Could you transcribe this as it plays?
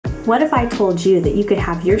What if I told you that you could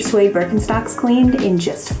have your suede Birkenstocks cleaned in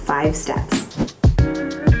just 5 steps?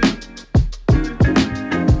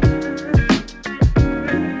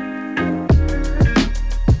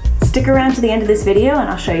 Stick around to the end of this video and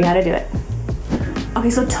I'll show you how to do it.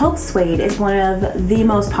 Okay, so taupe suede is one of the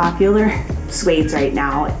most popular suedes right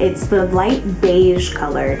now. It's the light beige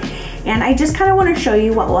color. And I just kind of want to show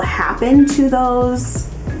you what will happen to those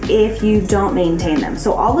if you don't maintain them.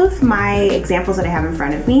 So all of my examples that I have in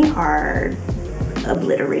front of me are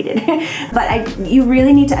obliterated. But you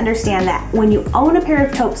really need to understand that when you own a pair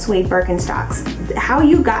of taupe suede Birkenstocks, how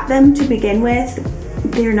you got them to begin with,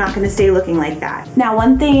 they're not going to stay looking like that. Now,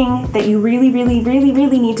 one thing that you really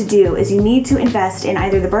need to do is you need to invest in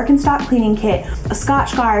either the Birkenstock cleaning kit, a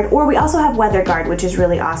Scotch Guard, or we also have Weather Guard, which is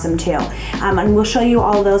really awesome too. And we'll show you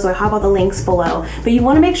all of those, or I'll have all the links below. But you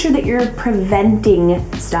want to make sure that you're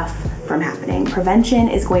preventing stuff from happening. Prevention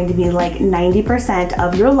is going to be like 90%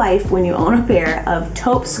 of your life when you own a pair of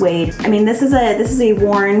taupe suede. I mean, this is a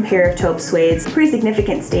worn pair of taupe suede. It's a pretty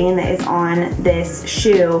significant stain that is on this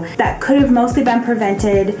shoe that could have mostly been prevented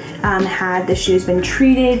had the shoes been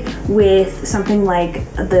treated with something like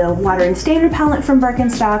the water and stain repellent from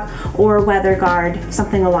Birkenstock or Weather Guard,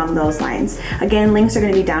 something along those lines. Again, links are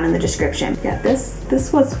going to be down in the description. Yeah,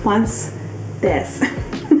 this was once this.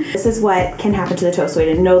 This is what can happen to the taupe suede.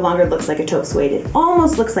 It no longer looks like a taupe suede. It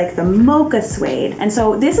almost looks like the mocha suede. And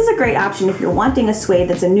so this is a great option if you're wanting a suede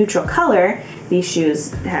that's a neutral color. These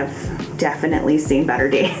shoes have definitely seen better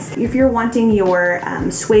days. If you're wanting your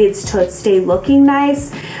suedes to stay looking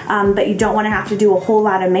nice, but you don't want to have to do a whole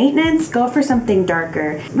lot of maintenance, go for something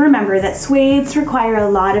darker. Remember that suedes require a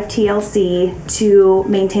lot of TLC to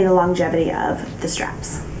maintain the longevity of the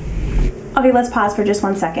straps. Okay, let's pause for just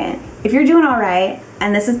 1 second. If you're doing all right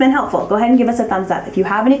and this has been helpful, go ahead and give us a thumbs up. If you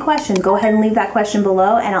have any questions, go ahead and leave that question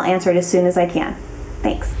below and I'll answer it as soon as I can.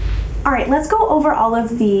 Thanks. All right, let's go over all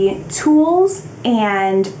of the tools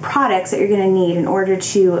and products that you're going to need in order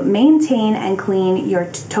to maintain and clean your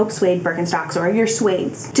taupe suede Birkenstocks or your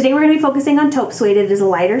suedes. Today we're going to be focusing on taupe suede. It is a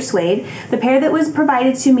lighter suede. The pair that was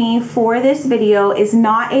provided to me for this video is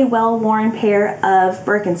not a well-worn pair of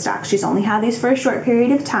Birkenstocks. She's only had these for a short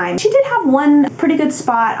period of time. She did have one pretty good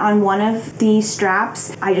spot on one of the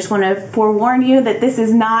straps. I just want to forewarn you that this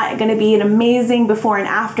is not going to be an amazing before and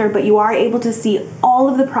after, but you are able to see all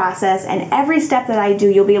of the process and every step that I do,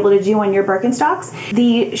 you'll be able to do on your Birkenstocks.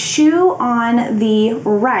 The shoe on the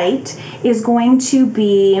right is going to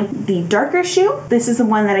be the darker shoe. This is the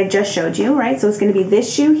one that I just showed you, right? So it's going to be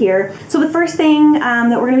this shoe here. So the first thing that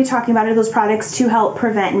we're going to be talking about are those products to help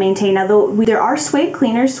prevent and maintain. Now, there are suede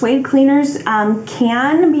cleaners. Suede cleaners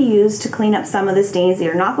can be used to clean up some of the stains. They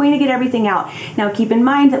are not going to get everything out. Now, keep in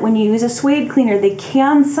mind that when you use a suede cleaner, they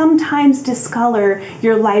can sometimes discolor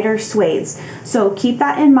your lighter suedes. So keep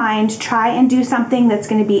that in mind. Try and do something that's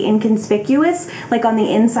going to be inconspicuous, like on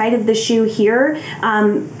the inside of the shoe here,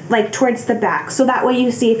 like towards the back. So that way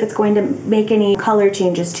you see if it's going to make any color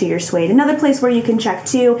changes to your suede. Another place where you can check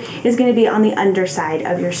too is going to be on the underside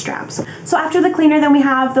of your straps. So after the cleaner, then we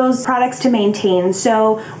have those products to maintain.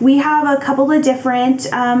 So we have a couple of different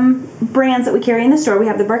brands that we carry in the store. We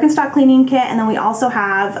have the Birkenstock cleaning kit, and then we also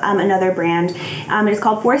have another brand. It is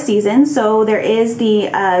called 4 Seasons. So there is the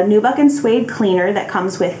Nubuck and suede cleaner that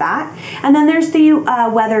comes with that. And then there's the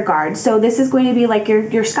Weather Guard. So this is going to be like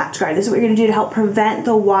your Scotch Guard. This is what you're going to do to help prevent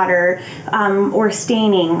the water or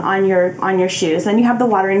staining on your shoes. Then you have the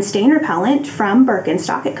water and stain repellent from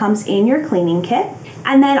Birkenstock. It comes in your cleaning kit.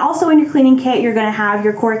 And then also in your cleaning kit, you're going to have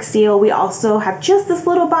your Cork seal. We also have just this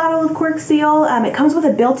little bottle of Cork seal. It comes with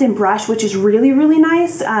a built-in brush, which is really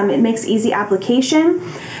nice. It makes easy application.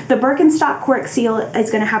 The Birkenstock Cork seal is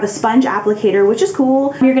going to have a sponge applicator, which is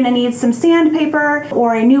cool. You're going to need some sandpaper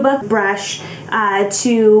or a Nubuck brush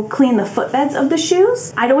to clean the footbeds of the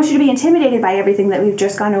shoes. I don't want you to be intimidated by everything that we've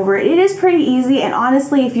just gone over. It is pretty easy, and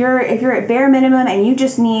honestly, if you're at bare minimum and you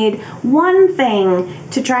just need one thing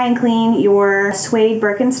to try and clean your suede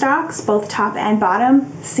Birkenstocks, both top and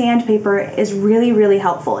bottom, sandpaper is really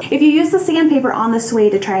helpful. If you use the sandpaper on the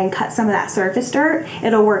suede to try and cut some of that surface dirt,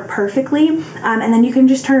 it'll work perfectly, and then you can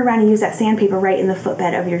just turn around and use that sandpaper right in the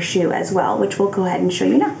footbed of your shoe as well, which we'll go ahead and show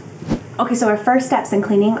you now. Okay, so our first steps in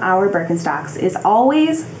cleaning our Birkenstocks is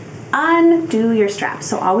always undo your straps.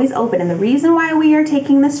 So always open. And the reason why we are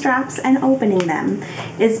taking the straps and opening them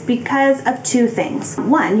is because of 2 things.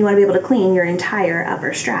 One, you want to be able to clean your entire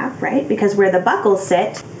upper strap, right? Because where the buckles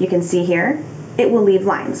sit, you can see here, it will leave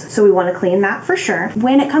lines. So we want to clean that for sure.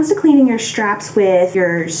 When it comes to cleaning your straps with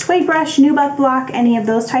your suede brush, Nubuck block, any of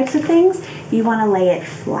those types of things, you want to lay it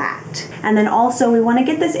flat. And then also we want to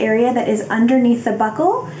get this area that is underneath the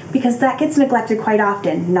buckle, because that gets neglected quite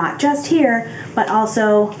often, not just here, but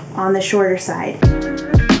also on the shorter side.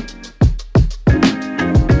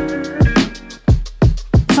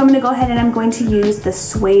 So I'm going to go ahead and I'm going to use the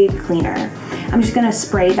suede cleaner. I'm just going to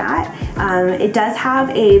spray that. It does have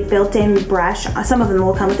a built-in brush. Some of them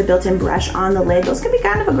will come with a built-in brush on the lid. Those can be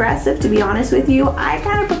kind of aggressive, to be honest with you. I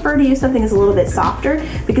kind of prefer to use something that's a little bit softer,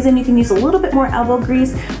 because then you can use a little bit more elbow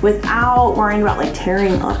grease without worrying about like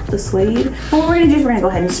tearing up the suede. But what we're going to do is we're going to go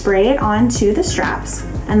ahead and spray it onto the straps.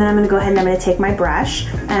 And then I'm going to go ahead and I'm going to take my brush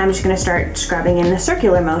and I'm just going to start scrubbing in a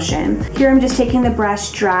circular motion. Here I'm just taking the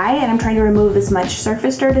brush dry and I'm trying to remove as much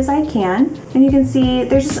surface dirt as I can. And you can see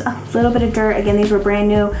there's just a little bit of dirt. Again, these were brand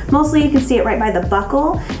new. Mostly you can see it right by the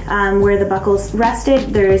buckle, where the buckle's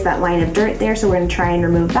rested. There is that line of dirt there, so we're going to try and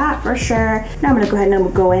remove that for sure. Now I'm going to go ahead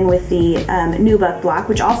and go in with the Nubuck block,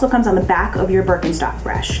 which also comes on the back of your Birkenstock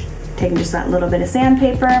brush. Taking just that little bit of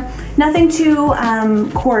sandpaper. Nothing too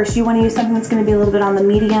coarse. You want to use something that's going to be a little bit on the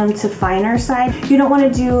medium to finer side. You don't want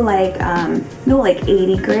to do like, no, like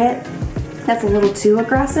 80 grit. That's a little too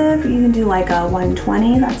aggressive. You can do like a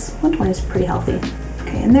 120. 120 is pretty healthy.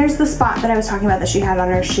 Okay, and there's the spot that I was talking about that she had on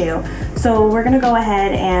her shoe. So we're going to go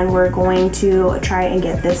ahead and we're going to try and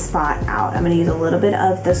get this spot out. I'm going to use a little bit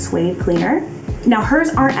of the suede cleaner. Now hers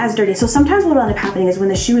aren't as dirty, so sometimes what will end up happening is when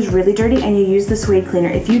the shoe is really dirty and you use the suede cleaner,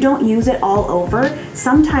 if you don't use it all over,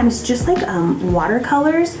 sometimes just like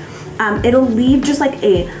watercolors, it'll leave just like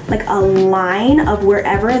a line of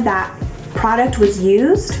wherever that product was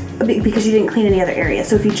used, because you didn't clean any other area.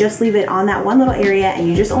 So if you just leave it on that one little area and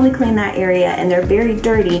you just only clean that area and they're very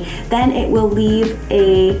dirty, then it will leave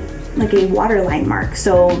a waterline mark.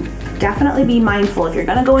 So definitely be mindful. If you're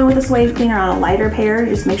gonna go in with a suede cleaner on a lighter pair,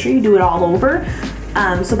 just make sure you do it all over,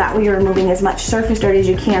 so that way you're removing as much surface dirt as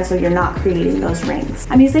you can so you're not creating those rings.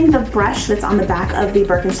 I'm using the brush that's on the back of the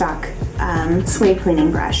Birkenstock suede cleaning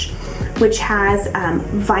brush, which has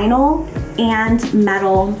vinyl and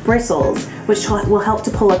metal bristles, which will help to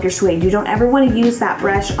pull up your suede. You don't ever want to use that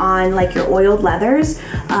brush on like your oiled leathers,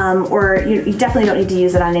 or you definitely don't need to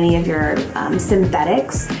use it on any of your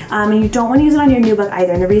synthetics. And you don't want to use it on your Nubuck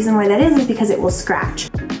either. And the reason why that is because it will scratch.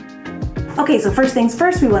 Okay, so first things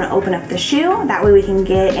first, we want to open up the shoe. That way we can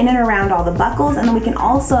get in and around all the buckles, and then we can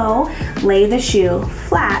also lay the shoe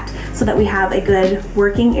flat so that we have a good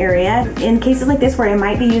working area. In cases like this where I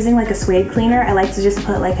might be using like a suede cleaner, I like to just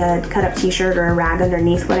put like a cut up t-shirt or a rag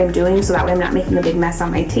underneath what I'm doing, so that way I'm not making a big mess on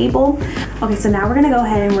my table. Okay, so now we're gonna go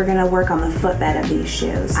ahead and we're gonna work on the footbed of these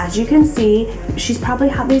shoes. As you can see, she's probably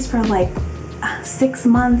had these for like 6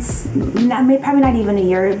 months, probably not even a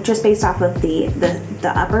year, just based off of the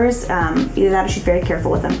uppers. Either that or she's very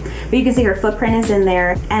careful with them. But you can see her footprint is in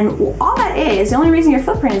there, and all that is, the only reason your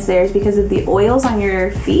footprint is there is because of the oils on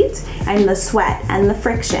your feet and the sweat and the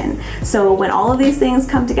friction. So when all of these things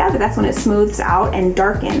come together, that's when it smooths out and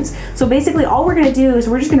darkens. So basically all we're gonna do is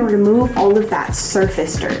we're just gonna remove all of that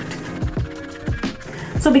surface dirt.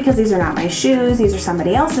 So because these are not my shoes, these are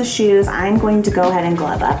somebody else's shoes, I'm going to go ahead and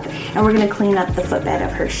glove up, and we're going to clean up the footbed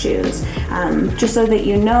of her shoes. Just so that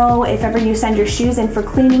you know, if ever you send your shoes in for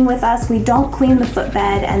cleaning with us, we don't clean the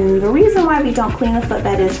footbed, and the reason why we don't clean the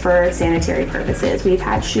footbed is for sanitary purposes. We've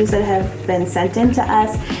had shoes that have been sent in to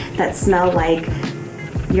us that smell like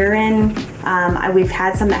urine. We've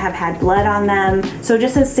had some that have had blood on them. So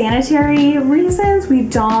just as sanitary reasons, we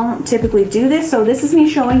don't typically do this. So this is me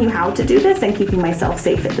showing you how to do this and keeping myself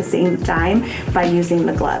safe at the same time by using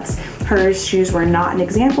the gloves. Her shoes were not an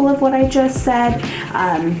example of what I just said,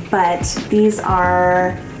 but these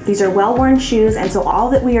are well-worn shoes, and so all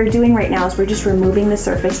that we are doing right now is we're just removing the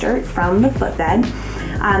surface dirt from the footbed.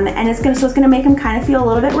 And it's gonna make them kind of feel a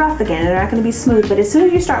little bit rough again. They're not gonna be smooth, but as soon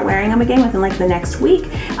as you start wearing them again within like the next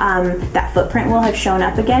week, that footprint will have shown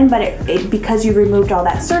up again, but because you removed all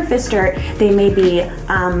that surface dirt, they may be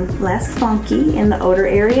less funky in the outer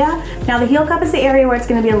area. Now the heel cup is the area where it's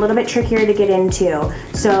gonna be a little bit trickier to get into.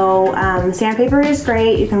 So sandpaper is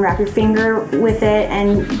great. You can wrap your finger with it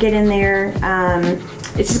and get in there.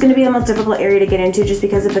 It's just going to be the most difficult area to get into just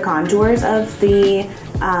because of the contours of the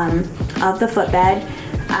footbed.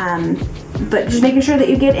 But just making sure that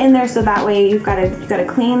you get in there so that way you've got a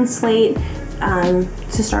clean slate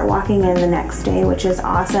to start walking in the next day, which is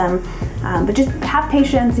awesome. But just have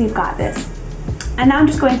patience, you've got this. And now I'm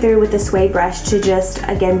just going through with the suede brush to just,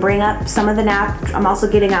 again, bring up some of the nap. I'm also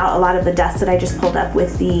getting out a lot of the dust that I just pulled up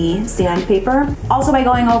with the sandpaper. Also, by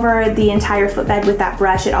going over the entire footbed with that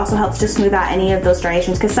brush, it also helps to smooth out any of those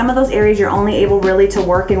striations, because some of those areas you're only able really to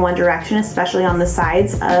work in one direction, especially on the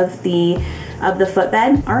sides of the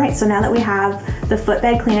footbed. All right, so now that we have the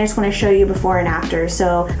footbed clean, I just want to show you before and after.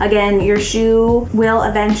 So again, your shoe will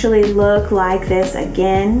eventually look like this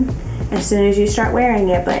again as soon as you start wearing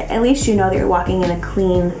it, but at least you know that you're walking in a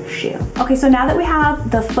clean shoe. Okay, so now that we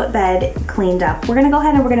have the footbed cleaned up, we're gonna go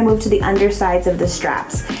ahead and we're gonna move to the undersides of the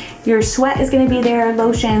straps. Your sweat is gonna be there,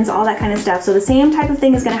 lotions, all that kind of stuff. So the same type of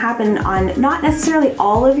thing is gonna happen on not necessarily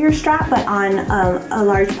all of your strap, but on a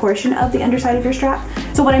large portion of the underside of your strap.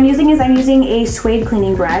 So what I'm using is I'm using a suede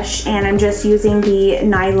cleaning brush, and I'm just using the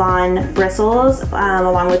nylon bristles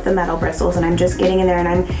along with the metal bristles, and I'm just getting in there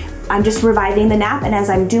and I'm just reviving the nap, and as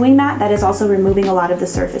I'm doing that, that is also removing a lot of the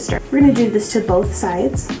surface dirt. We're gonna do this to both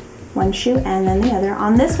sides, one shoe and then the other.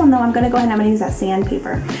 On this one though, I'm gonna go ahead and I'm gonna use that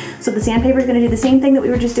sandpaper. So the sandpaper is gonna do the same thing that we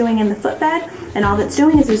were just doing in the footbed, and all that's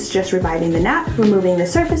doing is it's just reviving the nap, removing the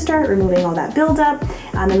surface dirt, removing all that buildup,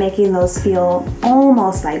 and making those feel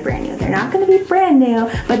almost like brand new. They're not gonna be brand new,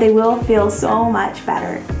 but they will feel so much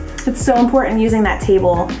better. It's so important using that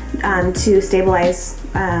table to stabilize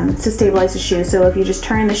the shoe. So if you just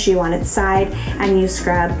turn the shoe on its side and you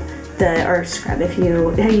if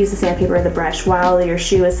you use the sandpaper or the brush while your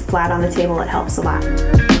shoe is flat on the table, it helps a lot.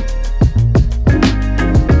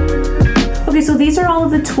 Okay, so these are all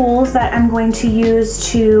of the tools that I'm going to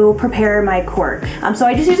use to prepare my cork. So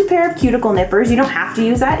I just use a pair of cuticle nippers. You don't have to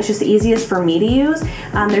use that. It's just the easiest for me to use.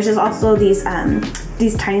 There's just also these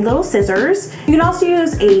tiny little scissors. You can also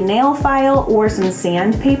use a nail file or some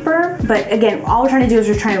sandpaper. But again, all we're trying to do is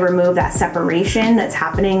we're trying to remove that separation that's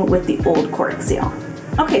happening with the old cork seal.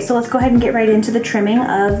 Okay, so let's go ahead and get right into the trimming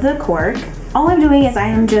of the cork. All I'm doing is I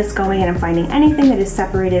am just going and I'm finding anything that is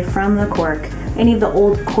separated from the cork, any of the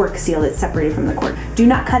old cork seal that's separated from the cork. Do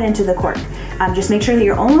not cut into the cork. Just make sure that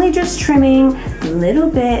you're only just trimming a little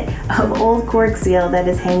bit of old cork seal that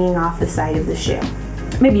is hanging off the side of the shoe.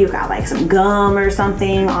 Maybe you've got like some gum or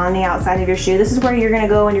something on the outside of your shoe. This is where you're gonna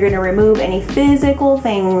go and you're gonna remove any physical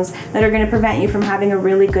things that are gonna prevent you from having a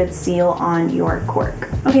really good seal on your cork.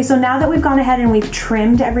 Okay, so now that we've gone ahead and we've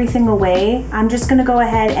trimmed everything away, I'm just gonna go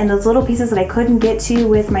ahead and those little pieces that I couldn't get to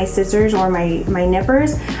with my scissors or my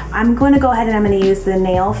nippers, I'm going to go ahead and I'm gonna use the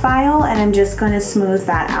nail file and I'm just gonna smooth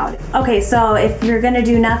that out. Okay, so if you're gonna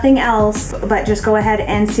do nothing else but just go ahead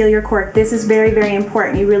and seal your cork, this is very, very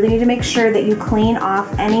important. You really need to make sure that you clean off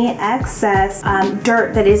any excess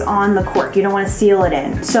dirt that is on the cork. You don't want to seal it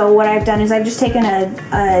in. So what I've done is I've just taken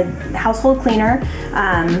a household cleaner.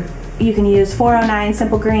 You can use 409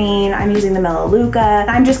 Simple Green. I'm using the Melaleuca.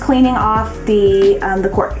 I'm just cleaning off the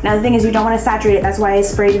cork. Now the thing is you don't want to saturate it. That's why I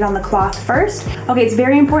sprayed it on the cloth first. Okay, it's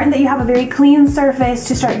very important that you have a very clean surface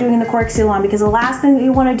to start doing the cork seal on, because the last thing that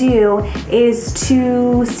you want to do is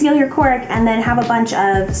to seal your cork and then have a bunch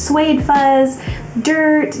of suede fuzz,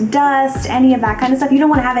 dirt, dust, any of that kind of stuff. You don't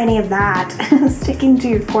want to have any of that sticking to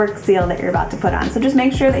your cork seal that you're about to put on. So just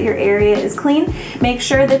make sure that your area is clean. Make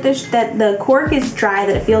sure that the cork is dry,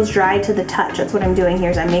 that it feels dry to the touch. That's what I'm doing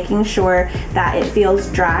here, is I'm making sure that it feels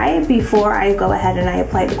dry before I go ahead and I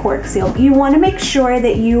apply the cork seal. You want to make sure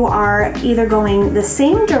that you are either going the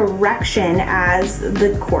same direction as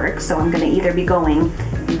the cork, so I'm going to either be going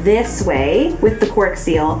this way with the cork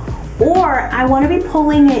seal, or I want to be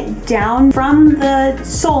pulling it down from the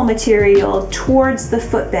sole material towards the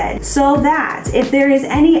footbed, so that if there is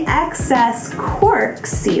any excess cork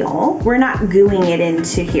seal, we're not gooing it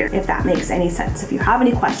into here, if that makes any sense. If you have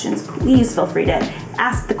any questions, please feel free to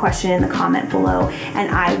ask the question in the comment below and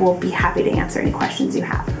I will be happy to answer any questions you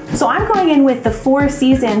have. So I'm going in with the 4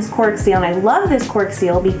 Seasons cork seal, and I love this cork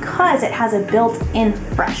seal because it has a built-in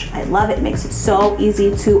brush. I love it. It makes it so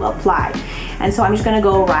easy to apply. And so I'm just gonna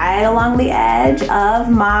go right along the edge of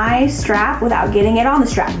my strap without getting it on the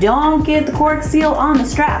strap. Don't get the cork seal on the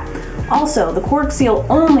strap. Also, the cork seal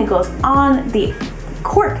only goes on the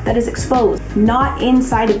cork that is exposed, not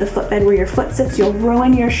inside of the footbed where your foot sits. You'll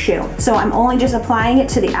ruin your shoe. So I'm only just applying it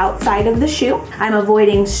to the outside of the shoe. I'm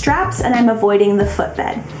avoiding straps and I'm avoiding the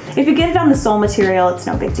footbed. If you get it on the sole material, it's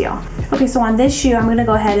no big deal. Okay, so on this shoe, I'm gonna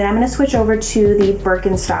go ahead and I'm gonna switch over to the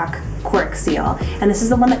Birkenstock cork seal. And this is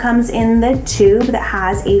the one that comes in the tube that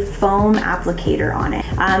has a foam applicator on it.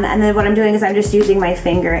 And then what I'm doing is I'm just using my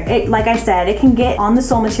finger. It, like I said, it can get on the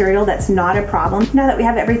sole material. That's not a problem. Now that we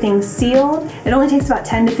have everything sealed, it only takes about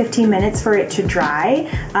 10 to 15 minutes for it to dry.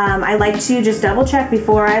 I like to just double check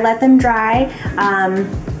before I let them dry.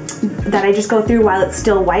 that I just go through while it's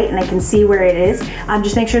still white and I can see where it is.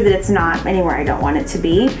 Just make sure that it's not anywhere I don't want it to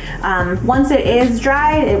be. Once it is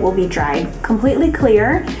dried, it will be dried completely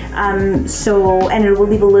clear. And it will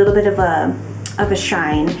leave a little bit of a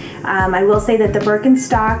shine. I will say that the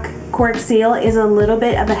Birkenstock Cork seal is a little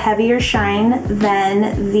bit of a heavier shine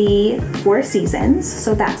than the Four Seasons,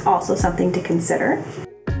 so that's also something to consider.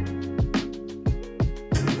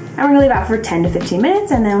 And we're gonna leave out for 10 to 15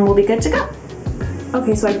 minutes and then we'll be good to go.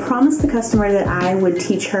 Okay, so I promised the customer that I would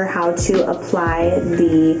teach her how to apply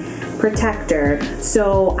the protector.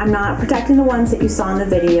 So I'm not protecting the ones that you saw in the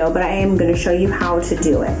video, but I am going to show you how to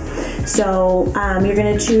do it. So you're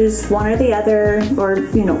going to choose one or the other, or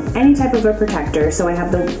any type of a protector. So I have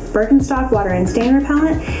the Birkenstock water and stain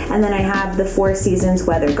repellent, and then I have the Four Seasons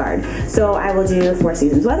weather guard. So I will do Four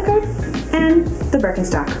Seasons weather guard and the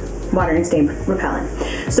Birkenstock water and stain repellent.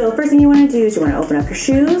 So the first thing you want to do is you want to open up your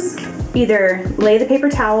shoes. Either lay the paper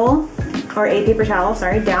towel, or a paper towel,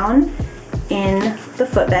 sorry, down in the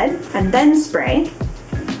footbed and then spray,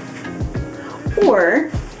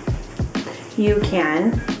 or you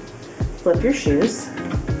can flip your shoes.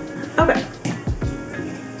 Okay,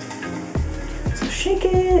 so shake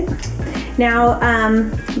it. Now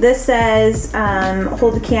this says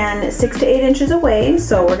hold the can 6 to 8 inches away,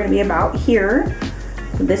 so we're going to be about here.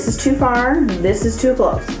 This is too far, this is too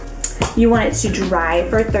close. You want it to dry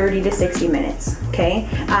for 30 to 60 minutes, okay?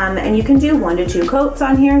 And you can do 1 to 2 coats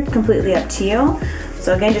on here, completely up to you.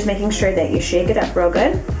 So again, just making sure that you shake it up real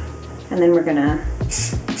good. And then we're gonna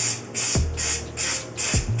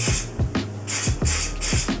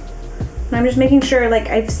and I'm just making sure, like,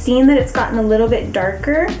 I've seen that it's gotten a little bit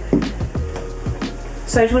darker.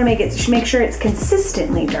 So I just want to make sure it's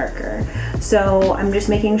consistently darker. So I'm just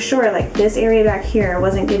making sure, like, this area back here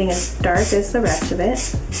wasn't getting as dark as the rest of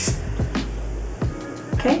it.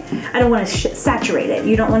 Okay, I don't want to saturate it.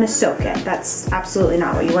 You don't want to soak it. That's absolutely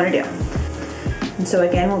not what you want to do. And so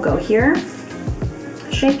again, we'll go here,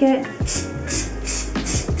 shake it.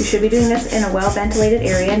 You should be doing this in a well-ventilated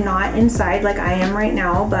area, not inside like I am right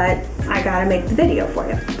now, but I gotta make the video for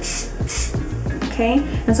you. Okay,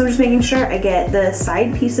 and so I'm just making sure I get the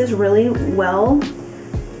side pieces really well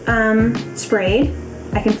sprayed.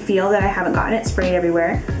 I can feel that I haven't gotten it sprayed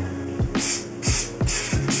everywhere.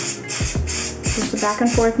 Just a back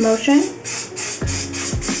and forth motion,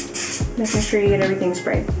 making sure you get everything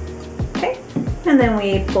sprayed. Okay, and then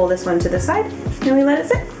we pull this one to the side and we let it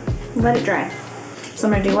sit, let it dry. So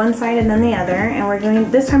I'm going to do one side and then the other,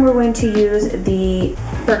 and this time we're going to use the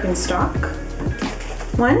Birkenstock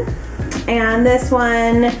one. And this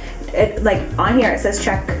one, like on here it says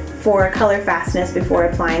check for color fastness before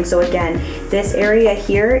applying. So again, this area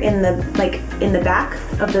here in the back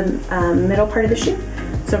of the middle part of the shoe,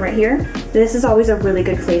 so right here, this is always a really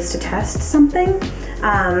good place to test something.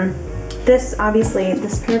 This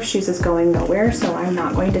pair of shoes is going nowhere, so I'm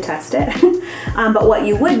not going to test it. But what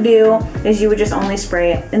you would do is you would just only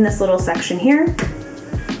spray it in this little section here.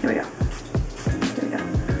 Here we go. There we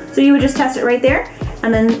go. So you would just test it right there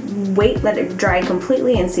and then wait, let it dry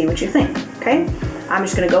completely and see what you think, okay? I'm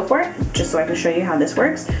just gonna go for it just so I can show you how this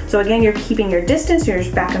works. So again, you're keeping your distance, you're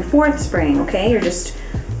just back and forth spraying, okay? This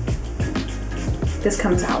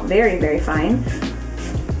comes out very, very fine.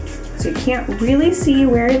 So you can't really see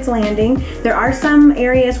where it's landing. There are some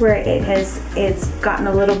areas where it's gotten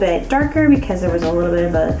a little bit darker because there was a little bit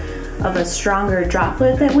of a stronger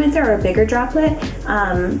droplet that went there, or a bigger droplet.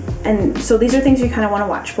 And so these are things you kind of want to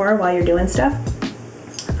watch for while you're doing stuff.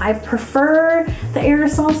 I prefer the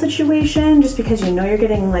aerosol situation just because you're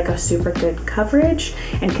getting like a super good coverage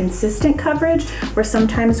and consistent coverage, where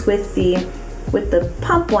sometimes with the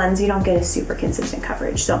pump ones you don't get a super consistent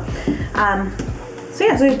coverage. So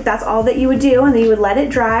yeah, so that's all that you would do, and then you would let it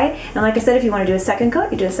dry. And like I said, if you want to do a second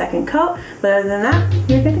coat, you do a second coat. But other than that,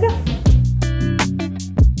 you're good to go.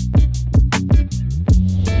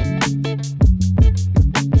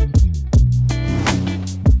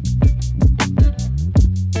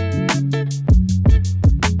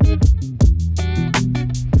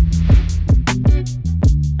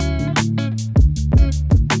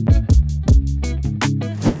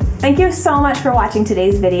 Thank you so much for watching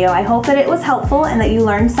today's video. I hope that it was helpful and that you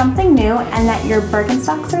learned something new and that your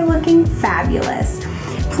Birkenstocks are looking fabulous.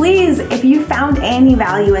 please, if you found any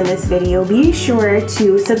value in this video, be sure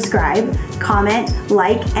to subscribe, comment,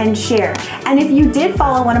 like, and share. And if you did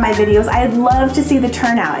follow one of my videos, I'd love to see the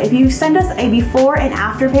turnout. If you send us a before and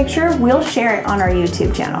after picture, we'll share it on our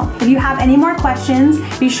YouTube channel. If you have any more questions,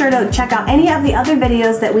 be sure to check out any of the other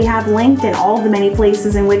videos that we have linked in all the many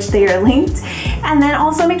places in which they are linked. And then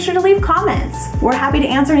also make sure to leave comments. We're happy to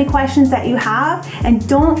answer any questions that you have, and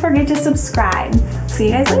don't forget to subscribe. See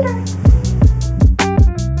you guys later.